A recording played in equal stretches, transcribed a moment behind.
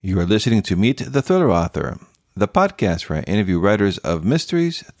You are listening to Meet the Thriller Author, the podcast where I interview writers of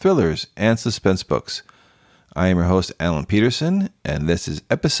mysteries, thrillers, and suspense books. I am your host, Alan Peterson, and this is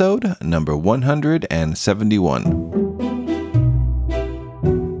episode number 171.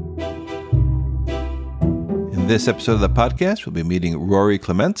 In this episode of the podcast, we'll be meeting Rory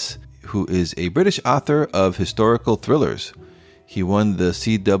Clements, who is a British author of historical thrillers. He won the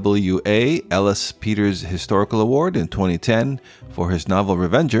CWA Ellis Peters Historical Award in 2010 for his novel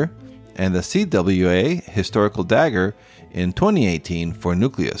Revenger, and the CWA Historical Dagger in 2018 for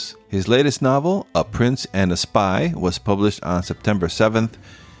Nucleus. His latest novel, A Prince and a Spy, was published on September 7th.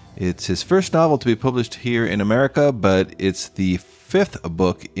 It's his first novel to be published here in America, but it's the fifth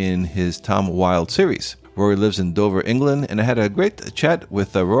book in his Tom Wilde series. Rory lives in Dover, England, and I had a great chat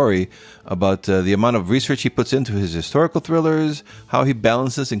with Rory about the amount of research he puts into his historical thrillers, how he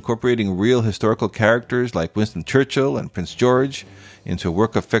balances incorporating real historical characters like Winston Churchill and Prince George into a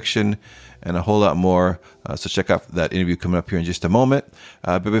work of fiction, and a whole lot more. So check out that interview coming up here in just a moment.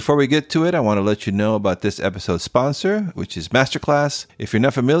 But before we get to it, I want to let you know about this episode's sponsor, which is Masterclass. If you're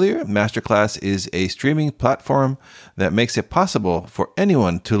not familiar, Masterclass is a streaming platform that makes it possible for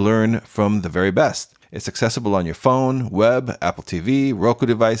anyone to learn from the very best. It's accessible on your phone, web, Apple TV, Roku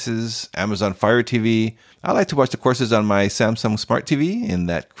devices, Amazon Fire TV. I like to watch the courses on my Samsung Smart TV in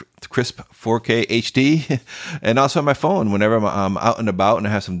that crisp 4K HD, and also on my phone whenever I'm out and about and I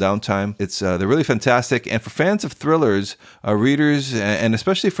have some downtime. They're really fantastic. And for fans of thrillers, readers, and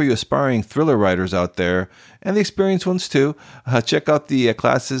especially for you aspiring thriller writers out there, and the experienced ones too, check out the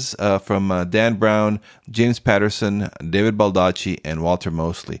classes from Dan Brown, James Patterson, David Baldacci, and Walter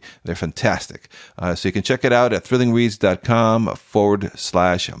Mosley. They're fantastic. So you can check it out at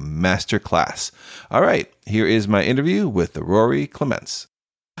thrillingreads.com/masterclass. All right, here is my interview with Rory Clements.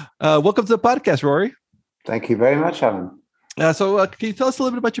 Welcome to the podcast, Rory. Thank you very much, Alan. So can you tell us a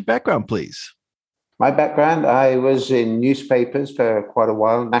little bit about your background, please? My background, I was in newspapers for quite a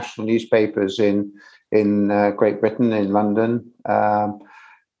while, national newspapers in Great Britain, in London.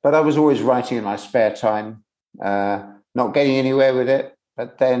 But I was always writing in my spare time, not getting anywhere with it.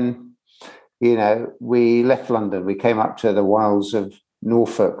 But then, we left London. We came up to the wilds of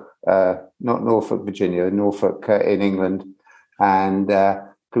Norfolk, not Norfolk, Virginia, Norfolk in England. And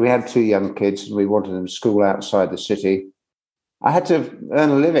we had two young kids and we wanted them to school outside the city. I had to earn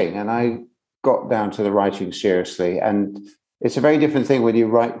a living and I got down to the writing seriously. And it's a very different thing when you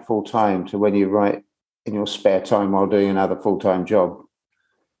write full time to when you write in your spare time while doing another full-time job.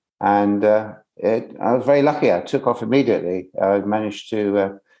 And I was very lucky. I took off immediately. I managed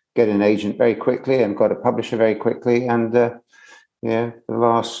to get an agent very quickly and got a publisher very quickly. And the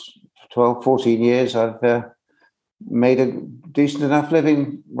last 12, 14 years, I've made a decent enough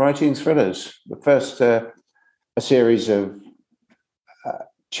living writing thrillers. The first, a series of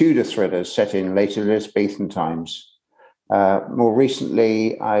Tudor thrillers set in late Elizabethan times. More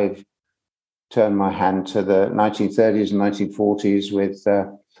recently, I've turned my hand to the 1930s and 1940s with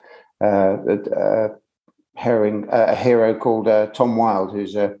a hero called Tom Wilde,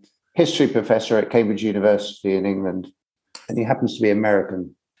 who's a history professor at Cambridge University in England, and he happens to be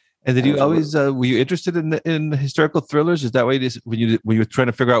American. And did you always were you interested in historical thrillers? Is that why when you were trying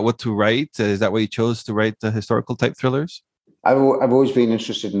to figure out what to write? Is that why you chose to write the historical type thrillers? I've always been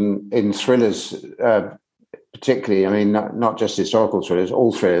interested in thrillers, particularly. I mean, not just historical thrillers,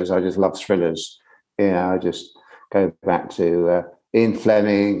 all thrillers. I just love thrillers. I just go back to Ian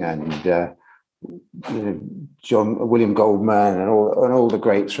Fleming and William Goldman and all the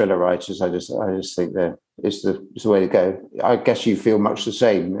great thriller writers. I just think that it's the way to go. I guess you feel much the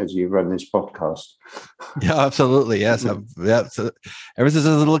same as you run this podcast. Yeah, absolutely. Yes. So ever since I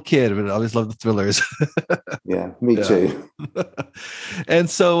was a little kid, I always loved the thrillers. Yeah, me too. And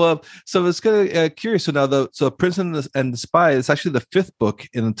so I was kind of curious. So now Prince and the Spy is actually the fifth book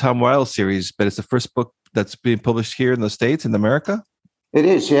in the Tom Wilde series, but it's the first book that's being published here in the States, in America. It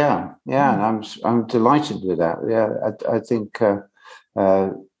is, yeah. And I'm delighted with that. Yeah, I think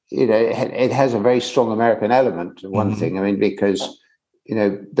it has a very strong American element. One thing, I mean, because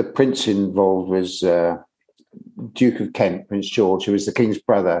the prince involved was Duke of Kent, Prince George, who was the king's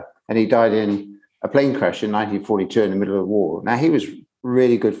brother, and he died in a plane crash in 1942 in the middle of the war. Now he was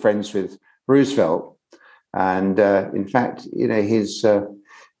really good friends with Roosevelt, and in fact, he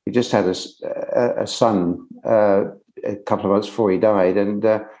just had a son a couple of months before he died, and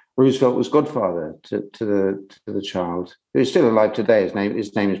Roosevelt was godfather to the child, who's still alive today. His name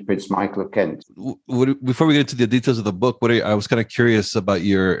is Prince Michael of Kent. Before we get into the details of the book, I was kind of curious about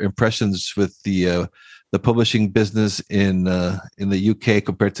your impressions with the publishing business in the UK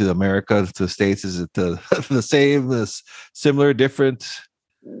compared to America, to the States. Is it the same, similar, different?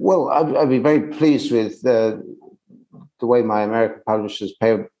 Well, I'd be very pleased with the way my American publishers,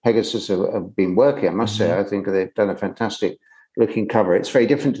 Pegasus, have been working. I must say, I think they've done a fantastic looking cover. It's very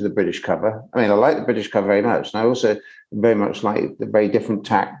different to the British cover. I mean, I like the British cover very much, and I also very much like the very different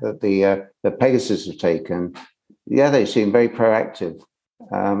tack that the Pegasus have taken. Yeah, they seem very proactive.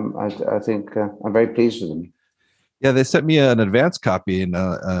 I think I'm very pleased with them. Yeah, they sent me an advanced copy, and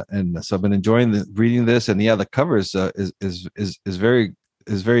so I've been enjoying reading this. And yeah, the covers is very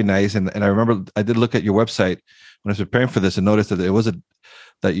nice. And I remember I did look at your website when I was preparing for this and noticed that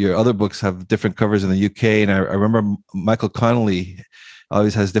that your other books have different covers in the UK. And I remember Michael Connelly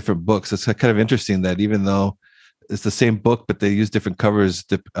always has different books. It's kind of interesting that even though it's the same book, but they use different covers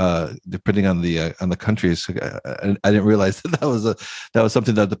depending on the countries. I didn't realize that was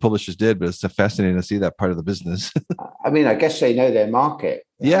something that the publishers did, but it's fascinating to see that part of the business. I mean, I guess they know their market.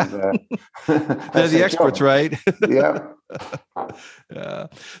 Yeah, they're the experts, job. Right? Yeah. Yeah.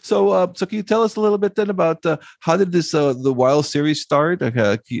 So can you tell us a little bit then about how did this the Wild series start?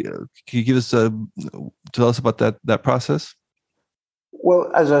 Can you give us tell us about that process? Well,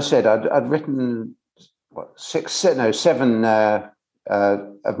 as I said, I'd written seven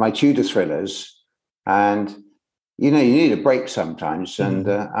of my Tudor thrillers, and you need a break sometimes, and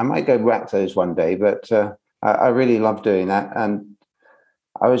I might go back to those one day, but I really love doing that. And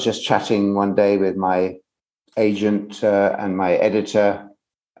I was just chatting one day with my agent and my editor,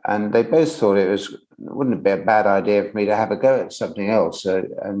 and they both thought it wouldn't be a bad idea for me to have a go at something else.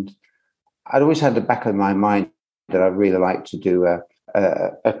 And I'd always had the back of my mind that I'd really like to do a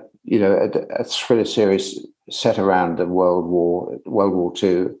thriller series set around the World War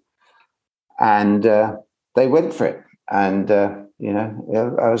II, and they went for it. And I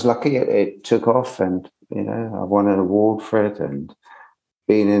was lucky; it took off, and I won an award for it, and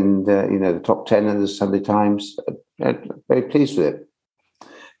been in the top 10 of the Sunday Times. Very pleased with it.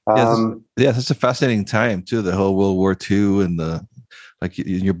 Yes, it's a fascinating time too. The whole World War II, and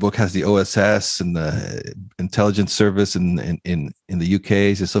your book has the OSS and the intelligence service in the UK.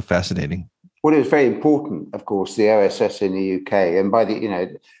 It's so fascinating. Well, it was very important, of course, the OSS in the UK, and by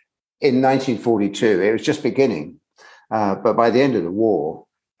in 1942, it was just beginning. But by the end of the war,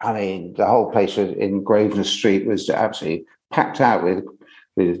 I mean, the whole place in Grosvenor Street was absolutely packed out with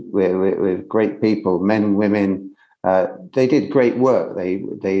great people, men and women. They did great work. They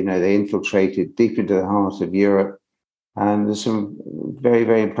infiltrated deep into the heart of Europe, and there's some very,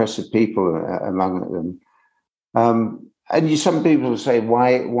 very impressive people among them. And some people say,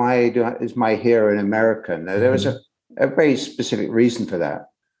 why is my hero an American? There was a very specific reason for that.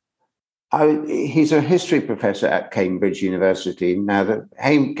 He's a history professor at Cambridge University. Now, the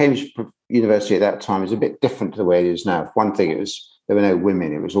Cambridge University at that time is a bit different to the way it is now. One thing, there were no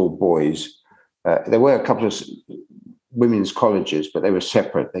women; it was all boys. There were a couple of women's colleges, but they were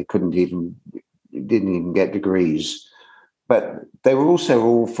separate. They didn't even get degrees. But they were also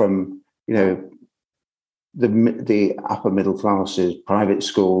all from the upper middle classes, private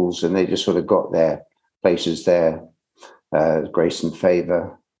schools, and they just sort of got their places there, grace and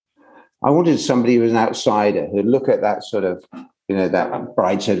favor. I wanted somebody who was an outsider who'd look at that sort of, that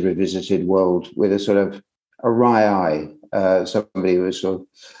Brideshead Revisited world with a sort of a wry eye. Somebody who was sort of,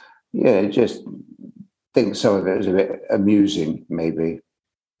 just think some of it was a bit amusing, maybe.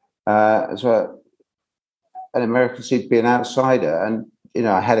 So an American seemed to be an outsider. And,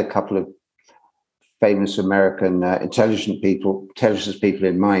 I had a couple of famous American intelligence people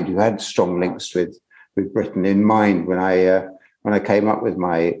in mind who had strong links with Britain in mind when I came up with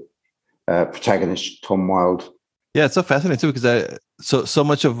my protagonist, Tom Wilde. Yeah, it's so fascinating too, because so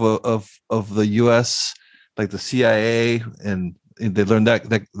much of the U.S., like the CIA, and they learned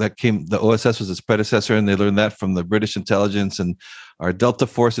that came, the OSS was its predecessor, and they learned that from the British intelligence, and our Delta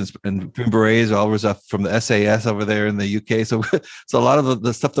Force and Green Berets all was up from the SAS over there in the UK. So a lot of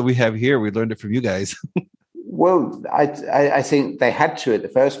the stuff that we have here, we learned it from you guys. Well, I think they had to at the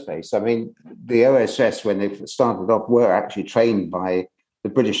first place. I mean, the OSS, when they started off, were actually trained by the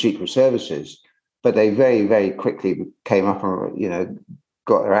British Secret Services, but they very, very quickly came up and,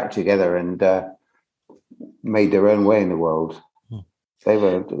 got their act together and made their own way in the world. They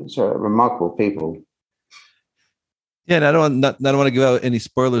were remarkable people. Yeah, and I don't want to give out any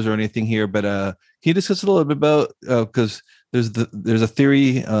spoilers or anything here, but can you discuss a little bit about, because there's a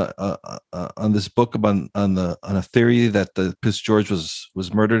theory on this book on a theory that the Prince George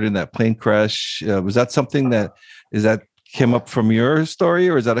was murdered in that plane crash. Was that something that came up from your story,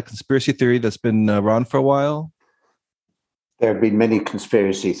 or is that a conspiracy theory that's been around for a while? There have been many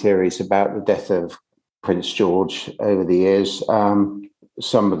conspiracy theories about the death of Prince George over the years.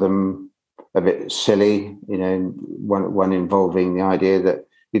 Some of them a bit silly, one involving the idea that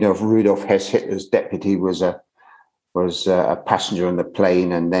if Rudolf Hess, Hitler's deputy, was a passenger on the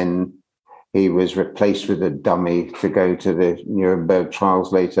plane, and then he was replaced with a dummy to go to the Nuremberg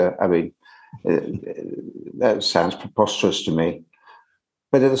trials later. I mean, that sounds preposterous to me.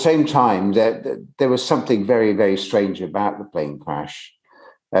 But at the same time, there was something very, very strange about the plane crash.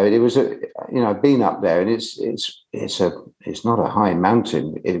 It was I've been up there, and it's not a high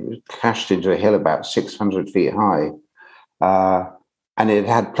mountain. It crashed into a hill about 600 feet high, and it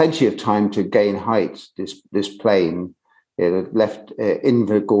had plenty of time to gain height. This plane, it had left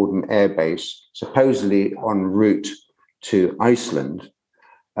Invergordon Air Base, supposedly en route to Iceland.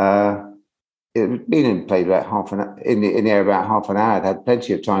 It had been in play about half an hour, in the air about half an hour. It had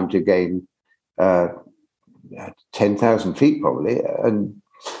plenty of time to gain 10,000 feet probably, and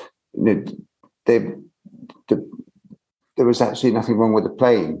there was actually nothing wrong with the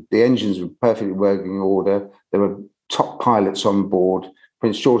plane. The engines were perfectly working order. There were top pilots on board.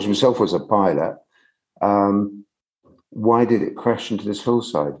 Prince George himself was a pilot. Why did it crash into this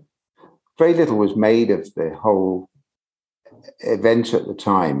hillside? Very little was made of the whole event at the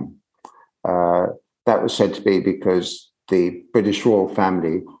time. That was said to be because the British royal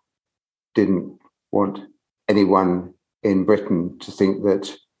family didn't want anyone in Britain to think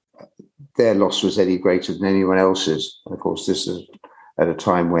that their loss was any greater than anyone else's. And of course, this is at a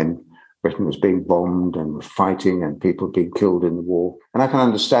time when Britain was being bombed and fighting and people being killed in the war. And I can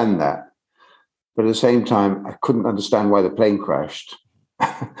understand that. But at the same time, I couldn't understand why the plane crashed.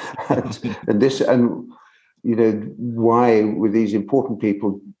 Why were these important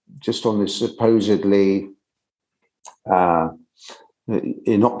people just on this supposedly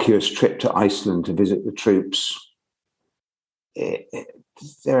innocuous trip to Iceland to visit the troops?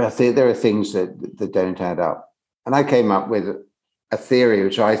 There are things that don't add up. And I came up with a theory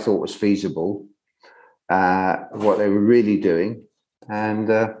which I thought was feasible, what they were really doing.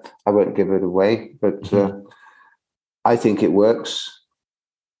 And I won't give it away, but I think it works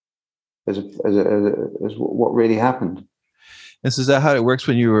as what really happened. And so is that how it works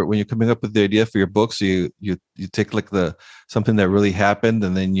when you're coming up with the idea for your books? You take like something that really happened,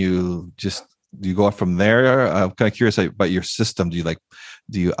 and then you go off from there? I'm kind of curious about your system. Do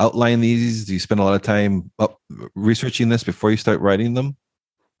you outline these? Do you spend a lot of time researching this before you start writing them?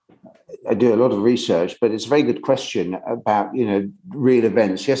 I do a lot of research, but it's a very good question about real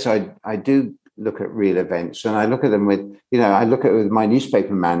events. Yes, I do look at real events, and I look at them with I look at it with my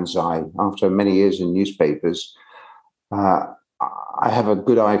newspaper man's eye. After many years in newspapers, I have a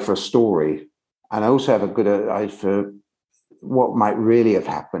good eye for a story, and I also have a good eye for what might really have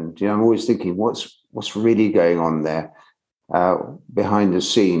happened. I'm always thinking, what's really going on there behind the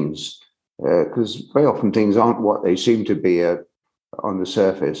scenes, because very often things aren't what they seem to be on the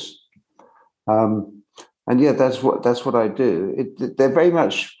surface. And yeah, that's what I do. They're very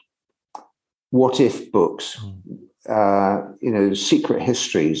much what if books, secret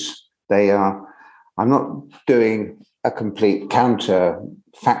histories. They are. I'm not doing a complete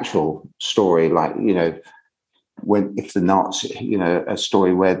counterfactual story like if the Nazis, a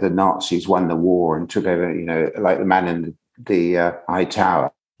story where the Nazis won the war and took over, like the man in the High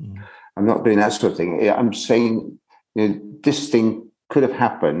Tower. Mm. I'm not doing that sort of thing. I'm saying this thing could have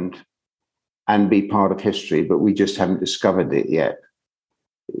happened and be part of history, but we just haven't discovered it yet.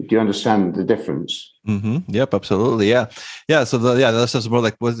 Do you understand the difference? Mm-hmm. Yep, absolutely. Yeah. So that stuff's more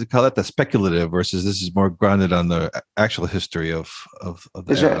like, what do you call it? The speculative versus this is more grounded on the actual history of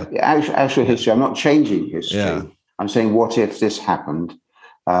the era. Actual history. I'm not changing history. Yeah. I'm saying, what if this happened?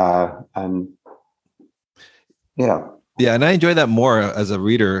 And yeah. Yeah, and I enjoy that more as a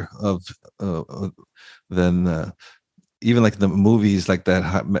reader than even like the movies like that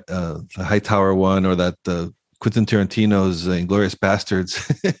the Hightower one or that Quentin Tarantino's Inglourious Bastards.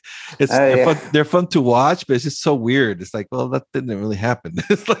 They're fun to watch, but it's just so weird. It's like, well, that didn't really happen.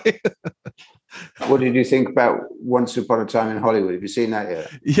 It's like, what did you think about Once Upon a Time in Hollywood? Have you seen that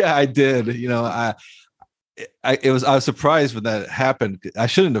yet? Yeah, I did. I was surprised when that happened. I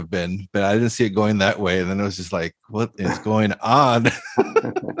shouldn't have been, but I didn't see it going that way. And then it was just like, what is going on?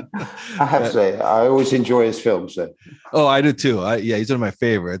 I have to say, I always enjoy his films. So. Oh, I do too. He's one of my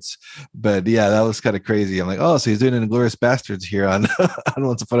favorites. But yeah, that was kind of crazy. I'm like, oh, so he's doing an Inglourious Bastards here on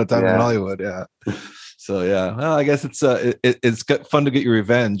Once Upon a Time in Hollywood. Yeah. So yeah, well, I guess it's fun to get your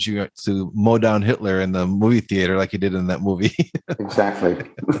revenge. To mow down Hitler in the movie theater like you did in that movie. Exactly.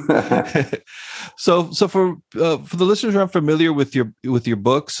 So for the listeners who aren't familiar with your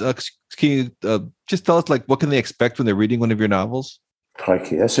books, can you just tell us like what can they expect when they're reading one of your novels?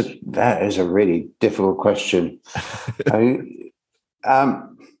 Crikey, that is a really difficult question.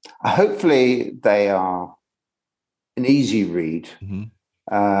 Hopefully they are an easy read. Mm-hmm.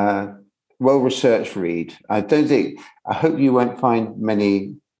 well-researched read. I hope you won't find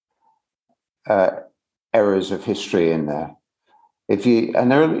many errors of history in there.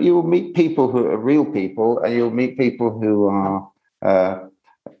 You will meet people who are real people, and you'll meet people who are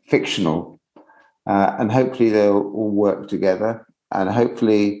fictional, and hopefully they'll all work together. And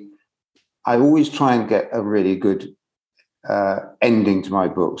hopefully, I always try and get a really good ending to my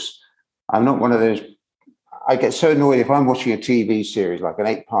books. I'm not one of those. I get so annoyed if I'm watching a TV series, like an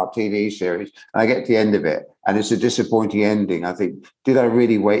 8-part TV series, and I get to the end of it and it's a disappointing ending. I think, did I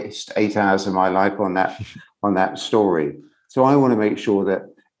really waste 8 hours of my life on that story? So I want to make sure that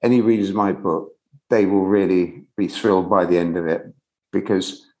any readers of my book, they will really be thrilled by the end of it,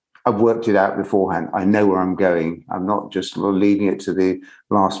 because I've worked it out beforehand. I know where I'm going. I'm not just leaving it to the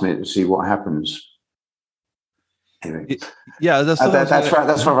last minute to see what happens. Anyway. Yeah, that's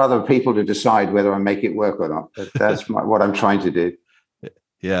for other people to decide whether I make it work or not. But that's what I'm trying to do.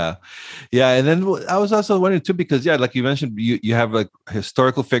 Yeah. And then I was also wondering too, because like you mentioned, you have like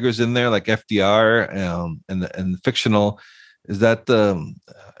historical figures in there, like FDR, and fictional. Is that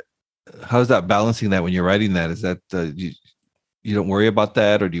how's that balancing that when you're writing that? Is that you don't worry about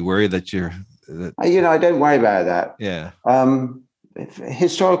that, or do you worry that you're? I don't worry about that. Yeah.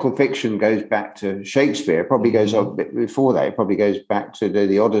 Historical fiction goes back to Shakespeare. It probably goes a bit before that. It probably goes back to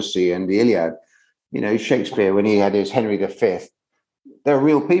the Odyssey and the Iliad. Shakespeare, when he had his Henry V, there are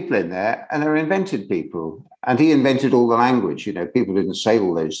real people in there, and there are invented people. And he invented all the language. People didn't say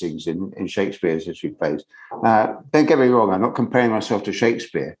all those things in Shakespeare's history plays. Don't get me wrong. I'm not comparing myself to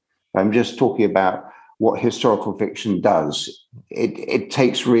Shakespeare. I'm just talking about what historical fiction does. It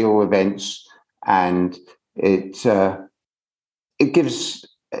takes real events, and it gives.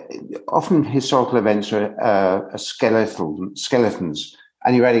 Often historical events are skeletons,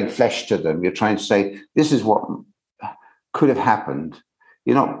 and you're adding flesh to them. You're trying to say, this is what could have happened.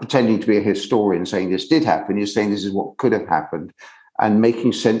 You're not pretending to be a historian saying this did happen. You're saying this is what could have happened, and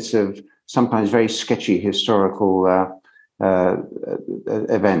making sense of sometimes very sketchy historical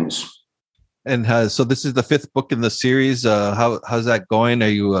events. And so this is the 5th book in the series. How's that going? Are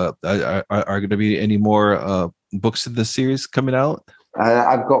you are going to be any more books in the series coming out?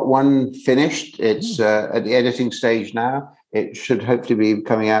 I've got one finished. It's at the editing stage now. It should hopefully be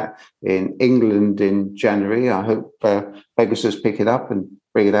coming out in England in January. I hope Pegasus pick it up and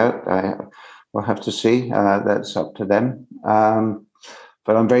bring it out. We'll have to see. That's up to them.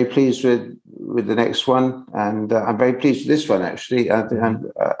 But I'm very pleased with the next one, and I'm very pleased with this one, actually. I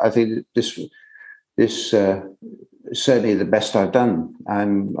think this is certainly the best I've done.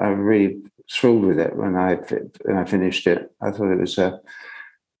 I'm really thrilled with it when I finished it. I thought it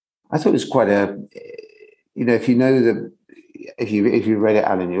was quite a, if you know that, if you read it,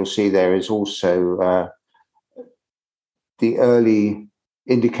 Alan, you'll see there is also the early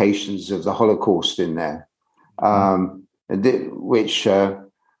indications of the Holocaust in there, which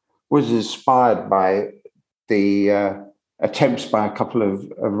was inspired by the attempts by a couple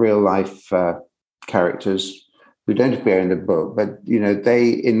of real life characters who don't appear in the book, but they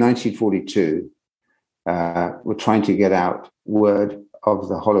in 1942 were trying to get out word of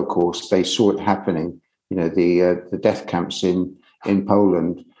the Holocaust. They saw it happening. The death camps in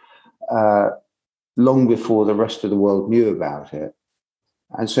Poland long before the rest of the world knew about it,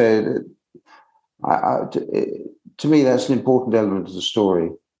 and so to me that's an important element of the story.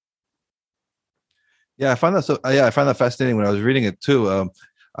 Yeah, I find that fascinating. When I was reading it too,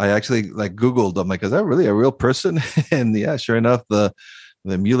 I actually Googled. I'm like, is that really a real person? And yeah, sure enough, the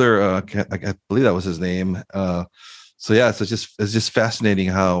Mueller, I believe that was his name. So it's just fascinating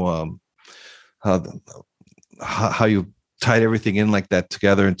how you tied everything in like that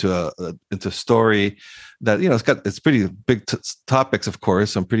together into a story that it's pretty big topics, of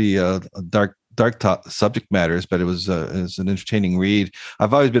course, some pretty dark subject matters, but it was an entertaining read.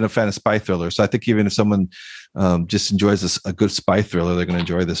 I've always been a fan of spy thrillers, so I think even if someone just enjoys a good spy thriller, they're going to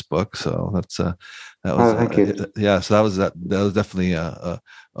enjoy this book. So that was so that was definitely a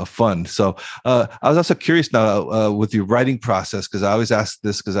fun. So I was also curious now with your writing process, because I always ask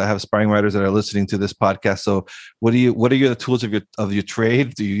this because I have aspiring writers that are listening to this podcast. So what are the tools of your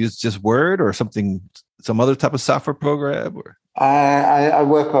trade? Do you use just Word or some other type of software program? Or I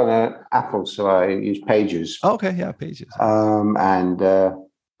work on an Apple, so I use Pages. Oh, okay, yeah, Pages. And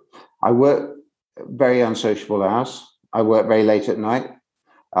I work very unsociable hours. I work very late at night.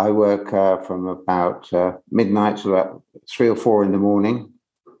 I work from about midnight to about 3 or 4 in the morning.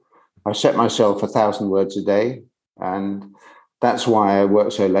 I set myself 1,000 words a day, and that's why I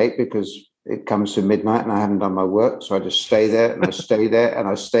work so late, because it comes to midnight and I haven't done my work. So I just stay there and I stay there and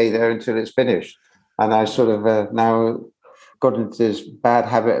I stay there until it's finished. And I sort of now got into this bad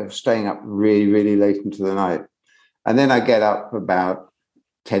habit of staying up really, really late into the night. And then I get up about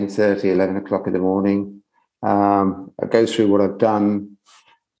 10:30, 11 o'clock in the morning. I go through what I've done,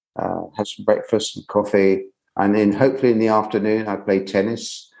 have some breakfast and coffee. And then hopefully in the afternoon, I play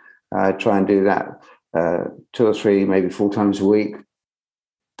tennis. Try and do that 2 or 3, maybe 4 times a week.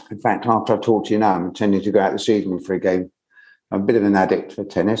 In fact, after I've talked to you now, I'm intending to go out this evening for a game. I'm a bit of an addict for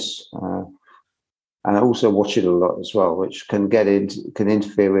tennis. And I also watch it a lot as well, which can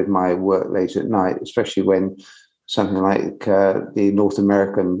interfere with my work late at night, especially when something like the North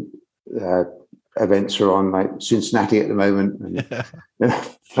American events are on, like Cincinnati at the moment, and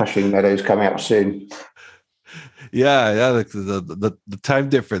Flushing Meadows coming up soon. Yeah, like the time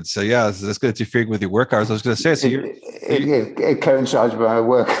difference. So yeah, so that's going to interfere with your work hours. I was going to say, so it coincides with my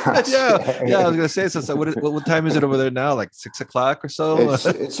work hours. yeah. I was going to say, so what time is it over there now? Like 6 o'clock or so?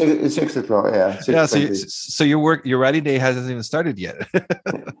 It's 6 o'clock. Yeah. 6:20. Yeah. So your writing day hasn't even started yet.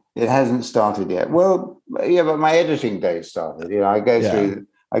 It hasn't started yet. Well, yeah, but my editing day started. You know, I go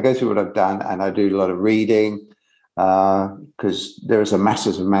through what I've done, and I do a lot of reading because there is a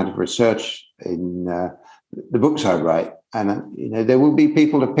massive amount of research in the books I write, and you know, there will be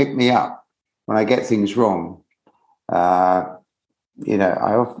people to pick me up when I get things wrong. You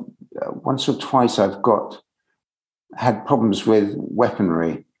know, once or twice I've had problems with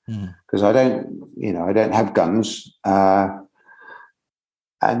weaponry because I don't have guns.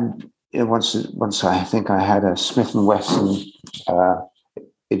 And you know, once I think I had a Smith & Wesson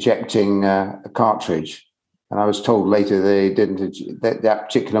ejecting a cartridge, and I was told later that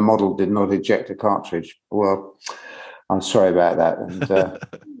particular model did not eject a cartridge. Well, I'm sorry about that, and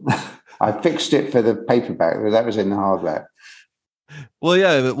I fixed it for the paperback, but that was in the hardback. Well,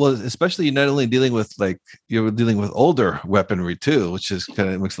 yeah, especially you're not only dealing with you're dealing with older weaponry too, which is kind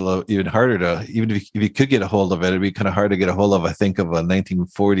of makes it a little even harder to, even if you could get a hold of it, it'd be kind of hard to get a hold of. I think of a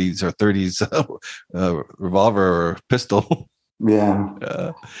 1940s or 30s revolver or pistol.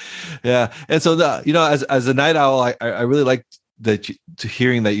 Yeah. Yeah. And so as a night owl, I really like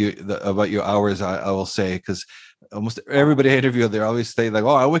hearing about your hours. I will say, because almost everybody I interview, they always say like, "Oh,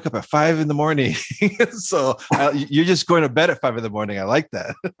 I wake up at 5 a.m." So you're just going to bed at 5 a.m. I like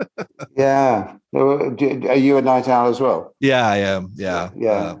that. Yeah. Are you a night owl as well? Yeah, I am. Yeah.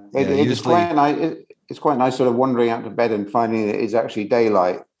 It's quite nice. It's quite nice, sort of wandering out to bed and finding that it's actually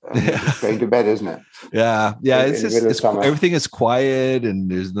daylight. And just going to bed, isn't it? Yeah. It's everything is quiet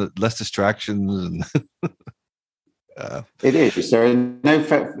and there's less distractions. And it is. There are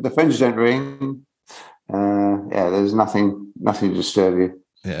the phones don't ring. There's nothing to disturb you.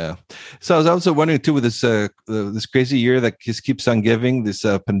 Yeah. So I was also wondering too, with this crazy year that just keeps on giving, this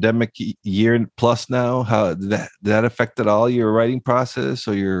pandemic year plus now, how did that affect at all your writing process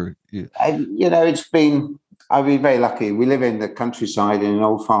or I've been very lucky. We live in the countryside in an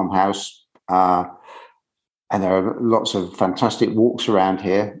old farmhouse, and there are lots of fantastic walks around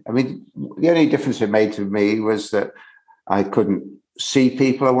here. I mean, the only difference it made to me was that I couldn't see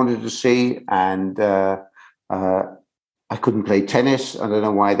people I wanted to see, and I couldn't play tennis. I don't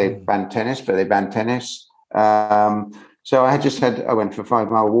know why they banned tennis, but they banned tennis. So I went for a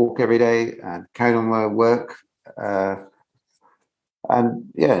 5-mile walk every day and carried on my work. And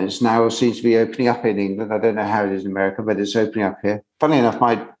yeah, it's now seems to be opening up in England. I don't know how it is in America, but it's opening up here. Funnily enough,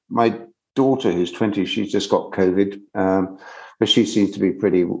 my daughter, who's 20, she's just got COVID, but she seems to be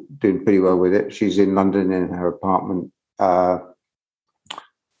doing pretty well with it. She's in London in her apartment. So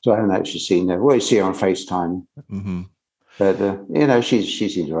I haven't actually seen her. Well, you see her on FaceTime. Mm-hmm. But, she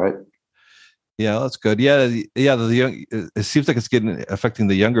seems all right. Yeah, that's good. Yeah. The young. It seems like it's affecting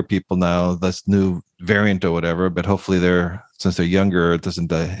the younger people now. This new variant or whatever. But hopefully, since they're younger, it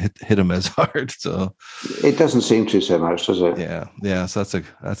doesn't hit them as hard. So it doesn't seem to so much, does it? Yeah. So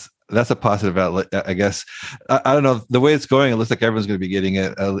that's a positive outlet, I guess. I don't know the way it's going. It looks like everyone's going to be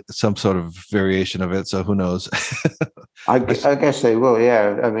getting some sort of variation of it. So who knows? I guess they will.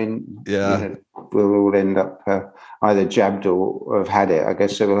 Yeah. I mean, we'll all end up either jabbed or have had it. I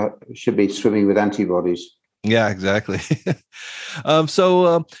guess they should be swimming with antibodies. Yeah, exactly. All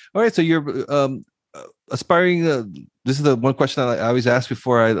right. So you're aspiring. This is the one question I always ask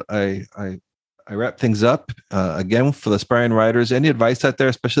before I wrap things up. Again, for the aspiring writers, any advice out there,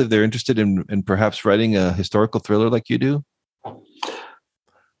 especially if they're interested in perhaps writing a historical thriller like you do?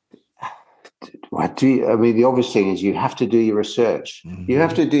 The obvious thing is you have to do your research. Mm-hmm. You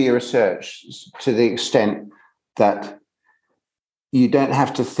have to do your research to the extent that you don't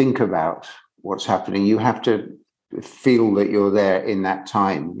have to think about what's happening. You have to feel that you're there in that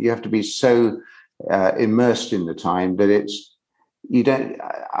time. You have to be so immersed in the time that you don't.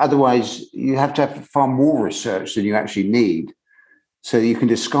 Otherwise, you have to have far more research than you actually need. So you can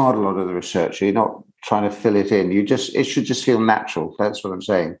discard a lot of the research. You're not trying to fill it in. It should just feel natural. That's what I'm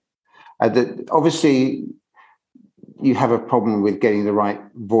saying. Obviously, you have a problem with getting the right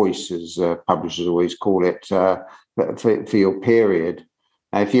voice, as publishers always call it, for your period.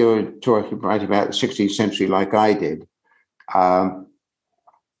 Now, if you're writing about the 16th century like I did,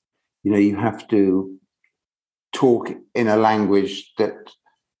 you have to talk in a language that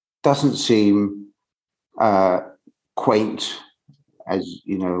doesn't seem quaint, as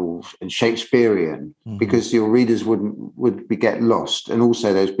and Shakespearean, because your readers would get lost. And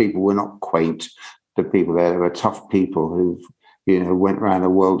also, those people were not quaint. The people there were tough people who, went around the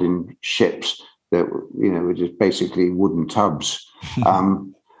world in ships that were just basically wooden tubs.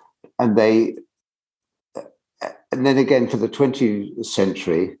 And then again, for the 20th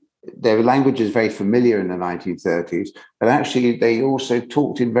century, their language is very familiar in the 1930s, but actually they also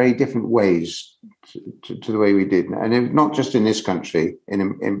talked in very different ways to the way we did. And not just in this country,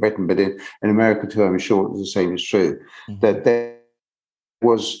 in Britain, but in America too, I'm sure the same is true, that there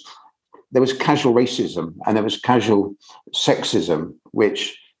was casual racism and there was casual sexism,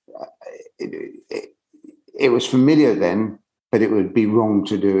 which it was familiar then, but it would be wrong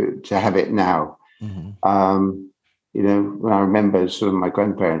to have it now. When I remember sort of my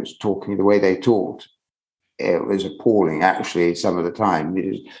grandparents talking, the way they talked, it was appalling, actually, some of the time.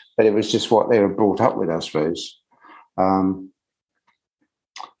 But it was just what they were brought up with, I suppose. Do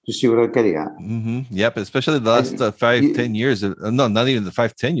you see what I'm getting at? Yep, especially the last 5-10 years. No, not even the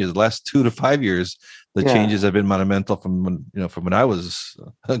 5-10 years. The last 2 to 5 years, the changes have been monumental from when I was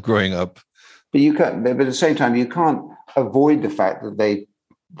growing up. But at the same time, you can't avoid the fact that they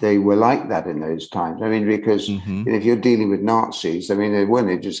were like that in those times. I mean, because if you're dealing with Nazis, I mean, they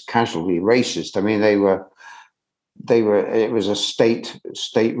weren't just casually racist. I mean, they were. It was a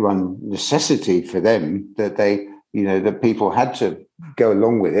state-run necessity for them that that people had to go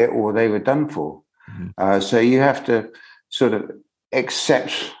along with it, or they were done for. So you have to sort of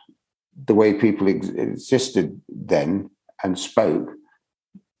accept the way people existed then and spoke.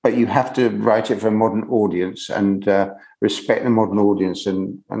 But you have to write it for a modern audience and respect the modern audience,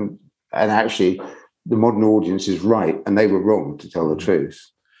 and actually, the modern audience is right, and they were wrong, to tell the truth.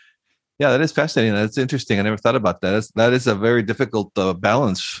 Yeah, that is fascinating. That's interesting. I never thought about that. That is a very difficult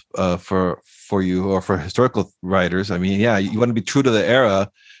balance for you or for historical writers. I mean, yeah, you want to be true to the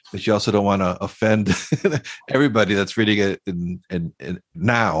era, but you also don't want to offend everybody that's reading it in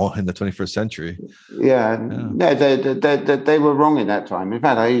now in the 21st century. Yeah. No, they were wrong in that time. In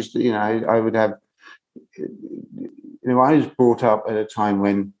fact, I used to, I would have, I was brought up at a time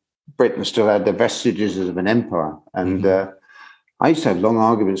when Britain still had the vestiges of an empire, and I used to have long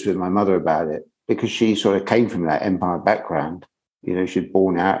arguments with my mother about it, because she sort of came from that empire background. She'd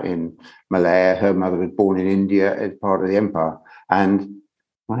born out in Malaya. Her mother was born in India as part of the empire, and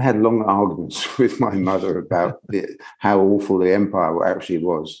I had long arguments with my mother about how awful the empire actually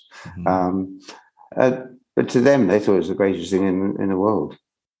was. But to them, they thought it was the greatest thing in the world.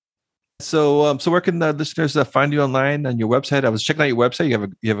 So where can the listeners find you online on your website? I was checking out your website.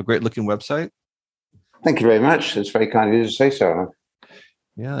 You have a great looking website. Thank you very much. It's very kind of you to say so.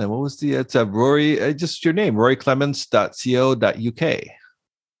 Yeah. And what was it's Rory, just your name, roryclements.co.uk.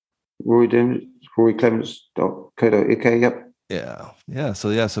 roryclements.co.uk. Yep. Yeah. So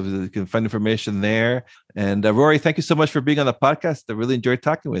you can find information there. And Rory, thank you so much for being on the podcast. I really enjoyed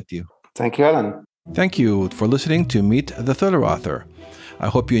talking with you. Thank you, Alan. Thank you for listening to Meet the Thriller Author. I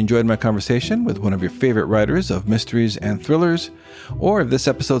hope you enjoyed my conversation with one of your favorite writers of mysteries and thrillers. Or if this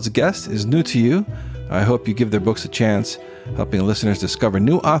episode's guest is new to you, I hope you give their books a chance. Helping listeners discover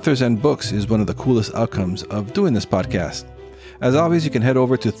new authors and books is one of the coolest outcomes of doing this podcast. As always, you can head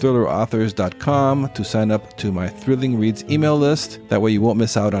over to thrillerauthors.com to sign up to my Thrilling Reads email list. That way you won't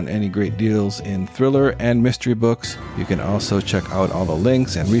miss out on any great deals in thriller and mystery books. You can also check out all the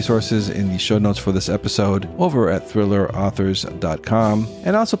links and resources in the show notes for this episode over at thrillerauthors.com.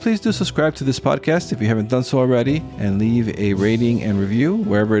 And also please do subscribe to this podcast if you haven't done so already, and leave a rating and review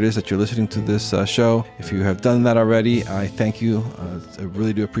wherever it is that you're listening to this show. If you have done that already, I thank you. I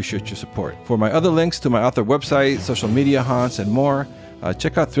really do appreciate your support. For my other links to my author website, social media haunts, and more,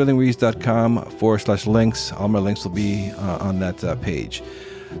 check out thrillingreads.com/links. All my links will be on that page.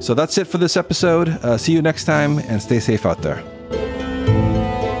 So that's it for this episode. See you next time, and stay safe out there.